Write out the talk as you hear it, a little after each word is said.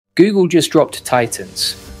Google just dropped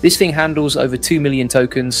Titans. This thing handles over 2 million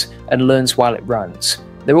tokens and learns while it runs.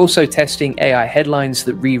 They're also testing AI headlines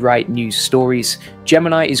that rewrite news stories.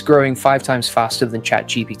 Gemini is growing 5 times faster than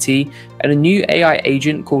ChatGPT, and a new AI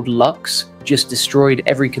agent called Lux just destroyed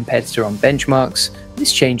every competitor on benchmarks.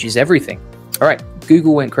 This changes everything. Alright,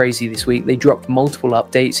 Google went crazy this week. They dropped multiple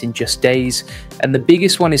updates in just days, and the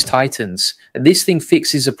biggest one is Titans. This thing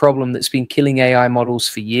fixes a problem that's been killing AI models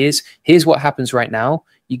for years. Here's what happens right now.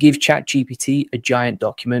 You give ChatGPT a giant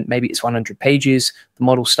document, maybe it's 100 pages, the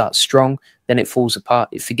model starts strong, then it falls apart,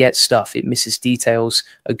 it forgets stuff, it misses details.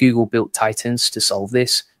 Google built Titans to solve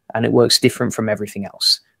this, and it works different from everything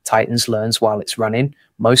else. Titans learns while it's running.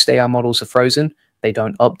 Most AI models are frozen, they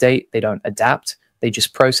don't update, they don't adapt, they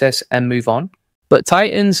just process and move on. But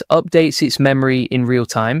Titans updates its memory in real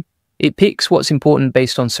time. It picks what's important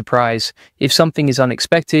based on surprise. If something is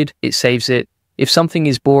unexpected, it saves it. If something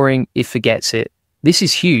is boring, it forgets it. This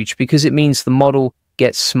is huge because it means the model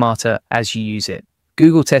gets smarter as you use it.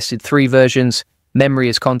 Google tested 3 versions: memory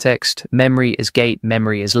as context, memory as gate,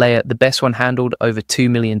 memory as layer. The best one handled over 2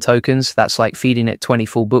 million tokens. That's like feeding it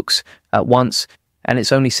 24 books at once. And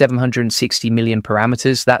it's only 760 million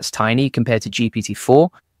parameters. That's tiny compared to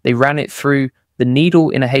GPT-4. They ran it through the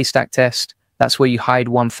needle in a haystack test. That's where you hide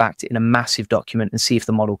one fact in a massive document and see if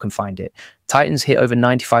the model can find it. Titans hit over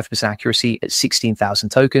 95% accuracy at 16,000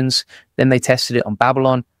 tokens. Then they tested it on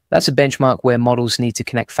Babylon. That's a benchmark where models need to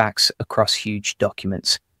connect facts across huge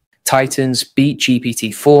documents. Titans beat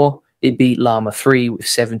GPT-4. It beat Llama 3 with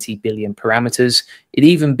 70 billion parameters. It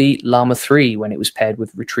even beat Llama 3 when it was paired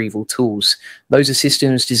with retrieval tools. Those are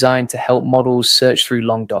systems designed to help models search through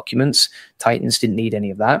long documents. Titans didn't need any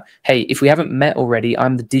of that. Hey, if we haven't met already,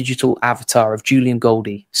 I'm the digital avatar of Julian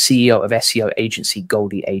Goldie, CEO of SEO agency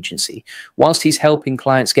Goldie Agency. Whilst he's helping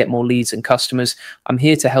clients get more leads and customers, I'm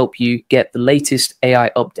here to help you get the latest AI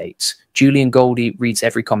updates. Julian Goldie reads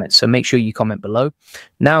every comment, so make sure you comment below.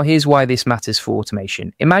 Now, here's why this matters for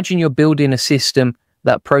automation. Imagine you're building a system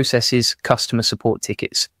that processes customer support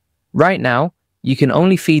tickets. Right now, you can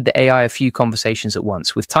only feed the AI a few conversations at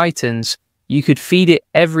once. With Titans, you could feed it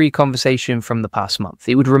every conversation from the past month.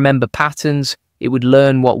 It would remember patterns, it would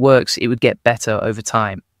learn what works, it would get better over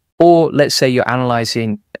time. Or let's say you're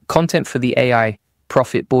analyzing content for the AI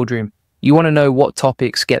profit boardroom. You want to know what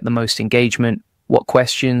topics get the most engagement, what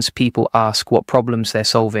questions people ask, what problems they're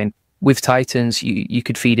solving. With Titans, you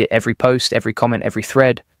could feed it every post, every comment, every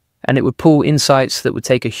thread, and it would pull insights that would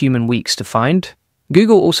take a human weeks to find.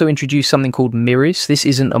 Google also introduced something called Miris. This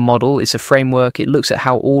isn't a model, it's a framework. It looks at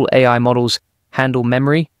how all AI models handle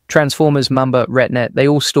memory. Transformers, Mamba, RetNet, they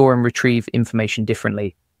all store and retrieve information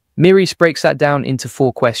differently. Miris breaks that down into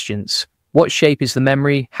 4 questions. What shape is the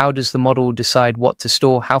memory? How does the model decide what to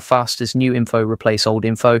store? How fast does new info replace old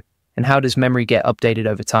info? And how does memory get updated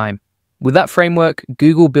over time? With that framework,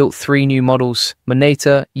 Google built 3 new models: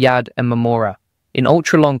 Moneta, Yad, and Memora. In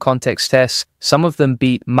ultra-long context tests, some of them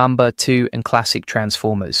beat Mamba 2 and classic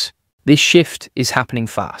transformers. This shift is happening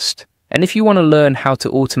fast. And if you want to learn how to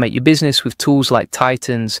automate your business with tools like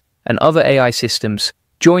Titans and other AI systems,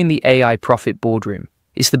 join the AI Profit Boardroom.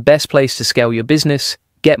 It's the best place to scale your business,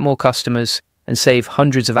 get more customers, and save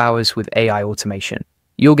hundreds of hours with AI automation.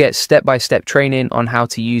 You'll get step-by-step training on how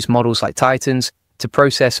to use models like Titans to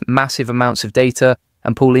process massive amounts of data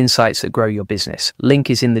and pull insights that grow your business. Link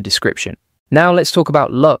is in the description. Now let's talk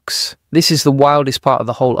about Lux. This is the wildest part of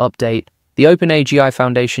the whole update. The OpenAI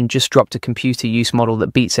Foundation just dropped a computer use model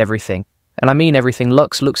that beats everything. And I mean everything.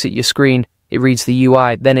 Lux looks at your screen, it reads the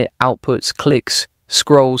UI, then it outputs clicks,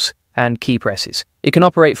 scrolls, and key presses. It can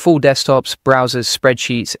operate full desktops, browsers,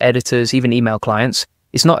 spreadsheets, editors, even email clients.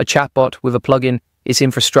 It's not a chatbot with a plugin. It's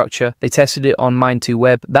infrastructure. They tested it on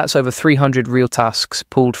Mind2Web. That's over 300 real tasks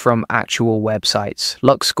pulled from actual websites.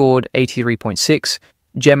 Lux scored 83.6,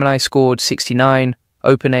 Gemini scored 69,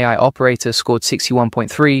 OpenAI Operator scored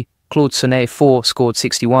 61.3, Claude Sonnet 4 scored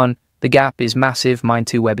 61. The gap is massive.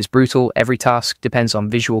 Mind2Web is brutal. Every task depends on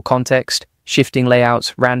visual context, shifting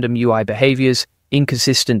layouts, random UI behaviors,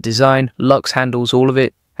 inconsistent design. Lux handles all of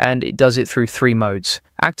it, and it does it through 3 modes.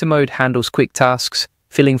 Actor mode handles quick tasks,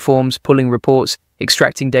 filling forms, pulling reports,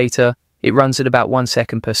 extracting data. It runs at about 1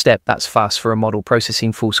 second per step. That's fast for a model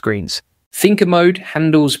processing full screens. Thinker mode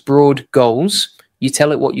handles broad goals. You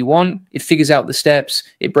tell it what you want, it figures out the steps,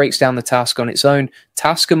 it breaks down the task on its own.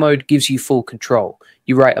 Tasker mode gives you full control.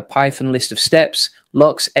 You write a Python list of steps.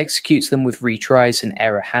 Lux executes them with retries and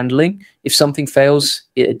error handling. If something fails,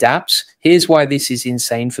 it adapts. Here's why this is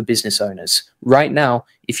insane for business owners. Right now,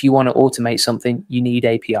 if you want to automate something, you need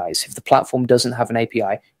APIs. If the platform doesn't have an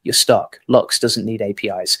API, you're stuck. Lux doesn't need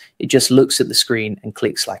APIs. It just looks at the screen and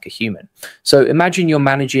clicks like a human. So imagine you're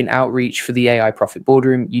managing outreach for the AI Profit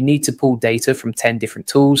Boardroom. You need to pull data from 10 different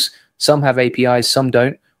tools. Some have APIs, some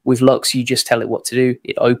don't. With Lux, you just tell it what to do.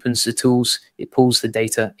 It opens the tools, it pulls the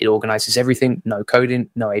data, it organizes everything. No coding,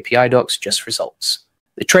 no API docs, just results.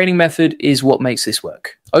 The training method is what makes this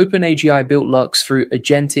work. OpenAI built Lux through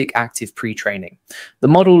agentic active pre-training. The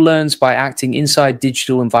model learns by acting inside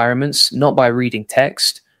digital environments, not by reading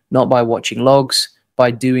text, not by watching logs, by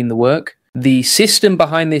doing the work. The system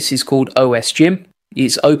behind this is called OSGym.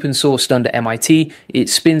 It's open sourced under MIT. It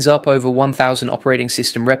spins up over 1,000 operating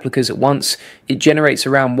system replicas at once. It generates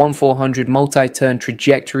around 1,400 multi-turn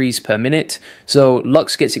trajectories per minute. So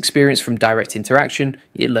Lux gets experience from direct interaction.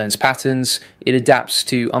 It learns patterns. It adapts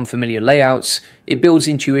to unfamiliar layouts. It builds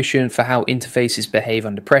intuition for how interfaces behave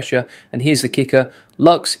under pressure. And here's the kicker.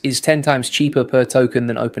 Lux is 10 times cheaper per token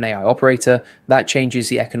than OpenAI Operator. That changes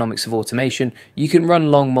the economics of automation. You can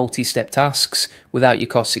run long multi-step tasks without your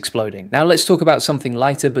costs exploding. Now let's talk about something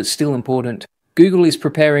lighter but still important. Google is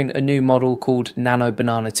preparing a new model called Nano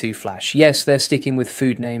Banana 2 Flash. Yes, they're sticking with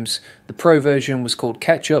food names. The Pro version was called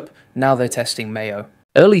Ketchup. Now they're testing Mayo.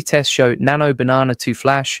 Early tests show Nano Banana 2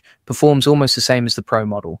 Flash performs almost the same as the Pro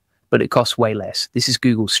model, but it costs way less. This is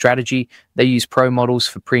Google's strategy. They use Pro models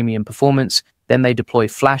for premium performance. Then they deploy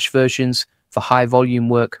Flash versions for high volume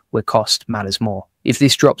work where cost matters more. If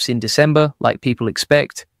this drops in December, like people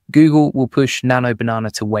expect, Google will push Nano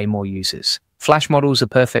Banana to way more users. Flash models are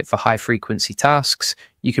perfect for high frequency tasks.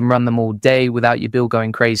 You can run them all day without your bill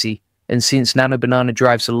going crazy. And since Nano Banana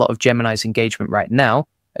drives a lot of Gemini's engagement right now,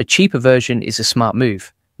 a cheaper version is a smart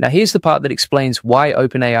move. Now here's the part that explains why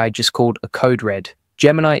OpenAI just called a code red.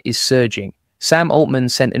 Gemini is surging. Sam Altman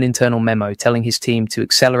sent an internal memo telling his team to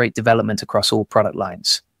accelerate development across all product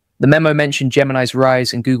lines. The memo mentioned Gemini's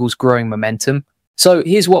rise and Google's growing momentum. So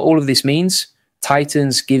here's what all of this means.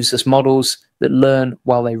 Titans gives us models that learn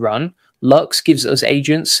while they run. Lux gives us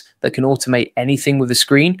agents that can automate anything with a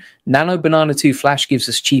screen. Nano Banana 2 Flash gives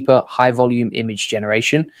us cheaper, high-volume image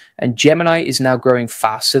generation. And Gemini is now growing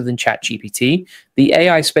faster than ChatGPT. The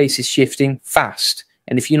AI space is shifting fast.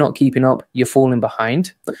 And if you're not keeping up, you're falling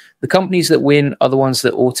behind. The companies that win are the ones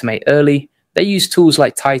that automate early. They use tools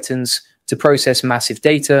like Titans to process massive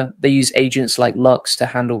data. They use agents like Lux to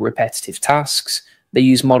handle repetitive tasks. They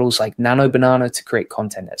use models like Nano Banana to create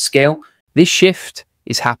content at scale. This shift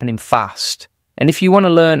is happening fast. And if you want to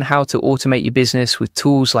learn how to automate your business with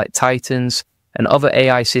tools like Titans and other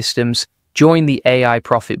AI systems, join the AI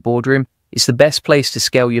Profit Boardroom. It's the best place to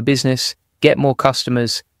scale your business, get more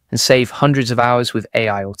customers, and save hundreds of hours with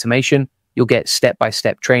AI automation. You'll get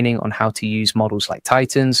step-by-step training on how to use models like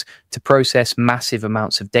Titans to process massive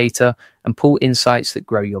amounts of data and pull insights that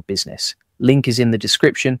grow your business. Link is in the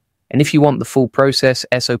description. And if you want the full process,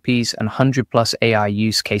 SOPs, and 100+ AI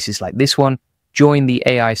use cases like this one, join the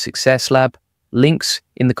AI Success Lab. Links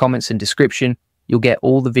in the comments and description. You'll get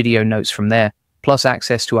all the video notes from there, plus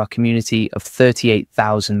access to our community of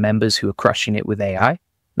 38,000 members who are crushing it with AI.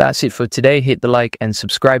 That's it for today. Hit the like and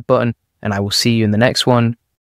subscribe button, and I will see you in the next one.